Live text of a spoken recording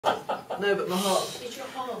No, but my heart. Is your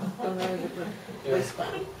heart? Oh, no, whisper.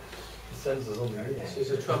 Sensors on the ear.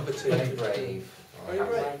 She's a trumpeter. Very brave. Very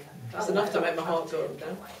brave. That's enough to make my heart go up and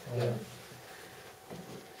down. Yeah.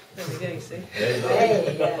 There we go, you see.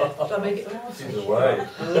 Hey, yeah. Shall I make it? She's away.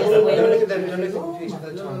 Don't look at the computer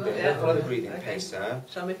for the time being. Yeah. Follow the breathing Okay. pacer.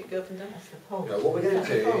 Shall I make it go up and down? No, what we're going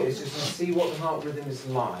to do is just see what the heart rhythm is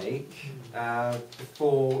like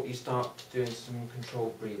before you start doing some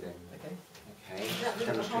controlled breathing. Okay. Okay. That with the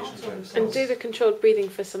Demonstration heart or purposes. And do the controlled breathing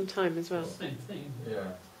for some time as well. Same thing. Yeah.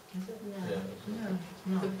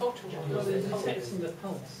 No. The bottom one is detecting the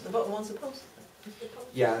pulse. The bottom one's the pulse.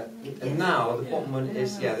 Yeah, and now the bottom one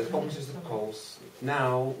is, the bottom is the pulse.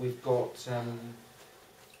 Now we've got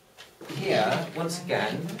here, once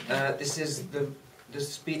again, this is the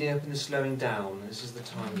speeding up and the slowing down. This is the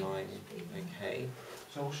timeline. Okay.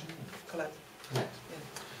 So what's your name? Collect. Collect. Yeah.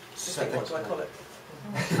 So What do I call it?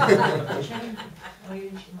 Oh, she's not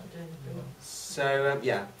doing it. So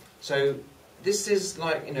so this is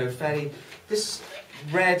like, you know, fairly, this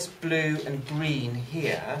red, blue and green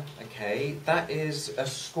here, okay, that is a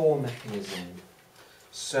score mechanism.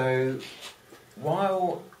 So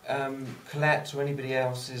while Colette or anybody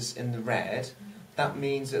else is in the red, that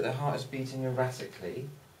means that the heart is beating erratically,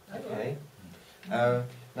 okay. Now,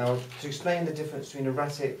 to explain the difference between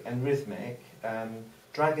erratic and rhythmic,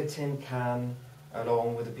 drag a tin can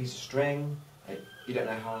along with a piece of string. You don't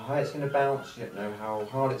know how high it's going to bounce, you don't know how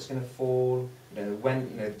hard it's going to fall, you don't know when,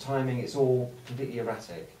 you know, the timing, it's all completely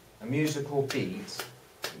erratic. A musical beat,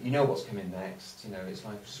 you know what's coming next, you know, it's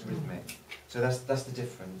like just rhythmic. So that's the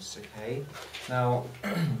difference, okay? Now,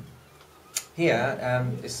 here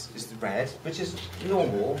is the red, which is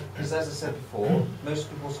normal, because as I said before,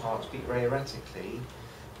 most people's hearts beat very erratically,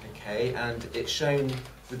 okay, and it's shown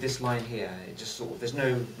with this line here. It just sort of, there's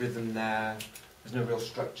no rhythm there, there's no real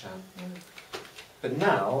structure. But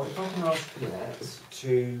now, if I can ask Colette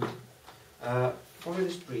to follow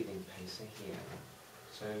this breathing pacer here.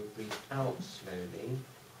 So breathe out slowly,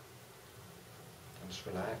 and just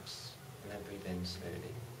relax, and then breathe in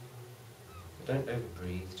slowly. But don't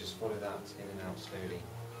overbreathe, just follow that in and out slowly.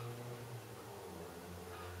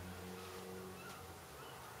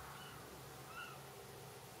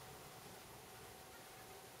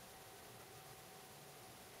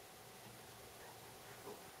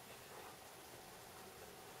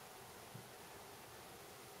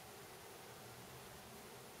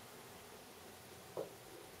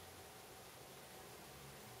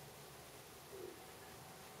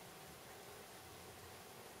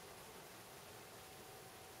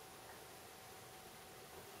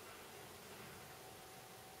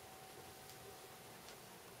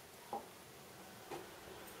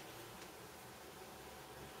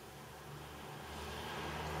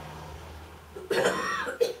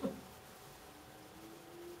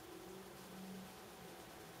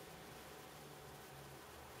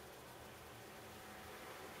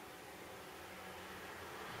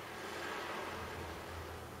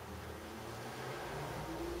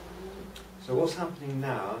 So what's happening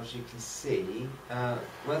now, as you can see,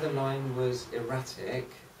 where the line was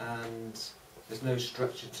erratic and there's no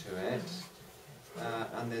structure to it,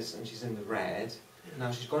 and she's in the red.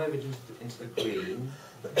 Now she's gone over into the green,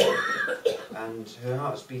 and her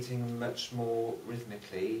heart's beating much more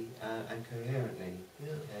rhythmically and coherently.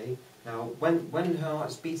 Okay. Now, when her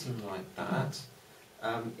heart's beating like that,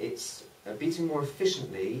 it's beating more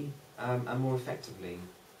efficiently and more effectively.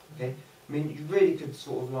 Okay. I mean, you really could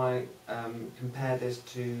sort of like compare this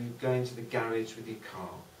to going to the garage with your car,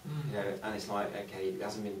 you know, and it's like, okay, it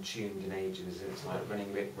hasn't been tuned in ages, and it's like running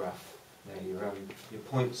a bit rough. You know, your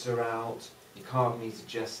points are out, your car needs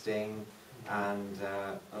adjusting, and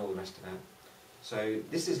all the rest of it. So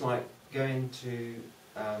this is like going to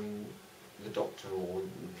the doctor or the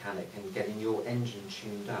mechanic and getting your engine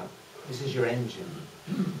tuned up. This is your engine,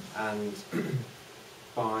 and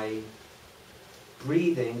by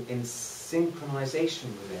breathing in synchronization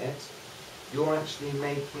with it, you're actually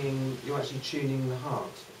tuning the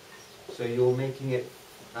heart. So you're making it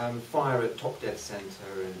fire at top dead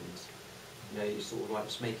center, and you know, you're sort of like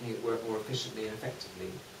just making it work more efficiently and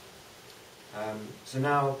effectively. So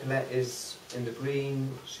now Colette is in the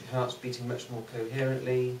green, her heart's beating much more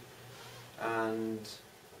coherently, and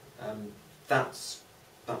that's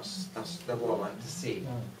what I like to see.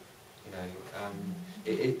 You know,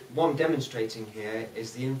 what I'm demonstrating here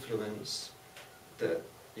is the influence that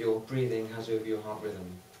your breathing has over your heart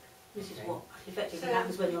rhythm. This is what effectively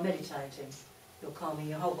happens when you're meditating. You're calming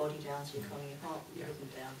your whole body down, so you're calming your heart rhythm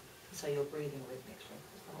down. So you're breathing rhythmically.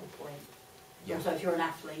 That's the whole point. Yeah. So if you're an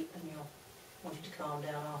athlete and you're wanting to calm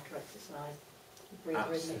down after exercise, you breathe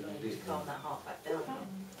rhythmically to calm that heart back down.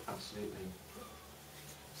 Absolutely.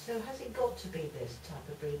 So has it got to be this type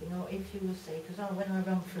of breathing, or if you will say, because when I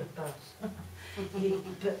run for a bus,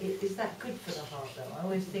 is that good for the heart though? I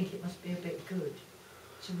always think it must be a bit good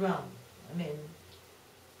to run. I mean,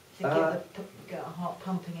 to get a heart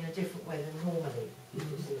pumping in a different way than normally. You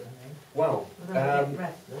see what I mean? Well, Without getting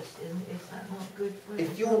breathless, is that not good for you?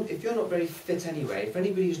 if you're not very fit anyway, for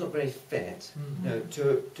anybody who's not very fit, you know,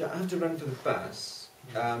 to have to run for the bus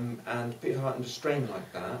and put your heart under strain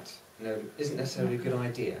like that, you know, isn't necessarily a good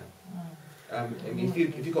idea. I mean, if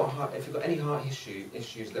you've got any heart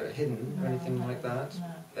issues that are hidden or anything like that,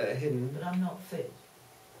 that are hidden. But I'm not fit.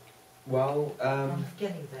 Well, I'm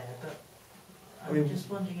getting there, but I'm just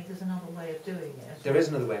wondering if there's another way of doing it. There is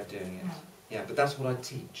another way of doing it. Yeah, but that's what I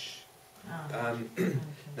teach. Okay.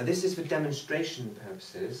 Now this is for demonstration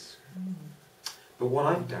purposes. But what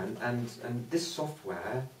I've done, and this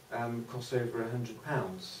software costs over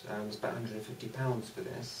 £100. It's about £150 for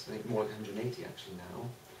this. I think more like 180 actually now.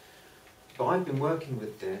 But I've been working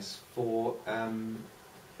with this for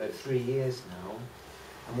about 3 years now,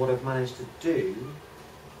 and what I've managed to do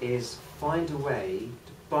is find a way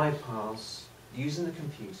to bypass, using the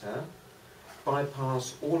computer,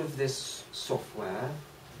 bypass all of this software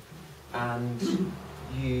and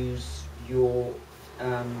use your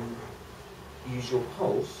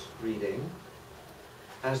pulse reading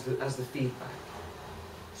as the feedback.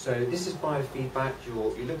 So this is biofeedback.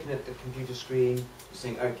 You're looking at the computer screen. You're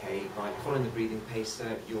saying, okay, right, following the breathing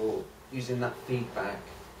pacer. You're using that feedback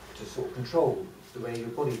to sort of control the way your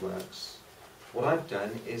body works. What I've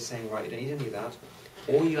done is saying, right, you don't need any of that.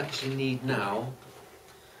 All you actually need now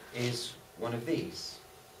is one of these.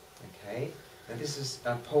 Okay. Now this is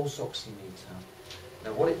a pulse oximeter.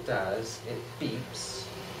 Now what it does, it beeps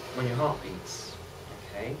when your heart beats.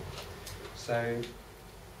 Okay. So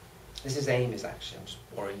this is Amy's actually. I'm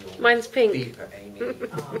just borrowing your Mine's pink. beeper, Amy.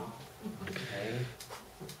 Okay.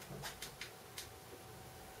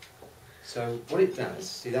 So what it does,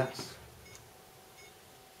 see that's.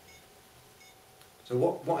 So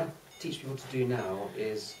what I teach people to do now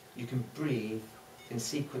is you can breathe in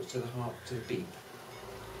sequence to the heart, to the beat.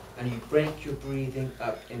 And you break your breathing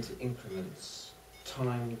up into increments,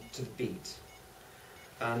 time to the beat.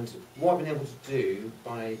 And what I've been able to do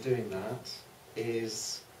by doing that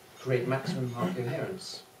is create maximum heart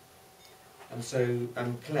coherence. And so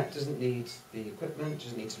Colette doesn't need the equipment,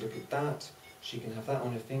 doesn't need to look at that. She can have that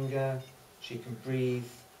on her finger, she can breathe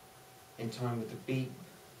in time with the beat,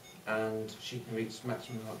 and she can reach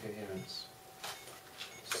maximum heart coherence.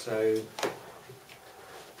 So,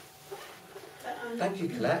 thank you,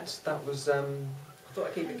 Colette. That was. I thought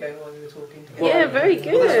I'd keep it going while you were talking. Yeah, very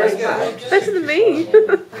good. Well, that's very good. Better than me.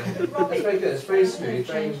 That's very good. It's very smooth,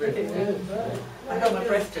 very rhythmic. I got my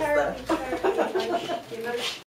breath just there.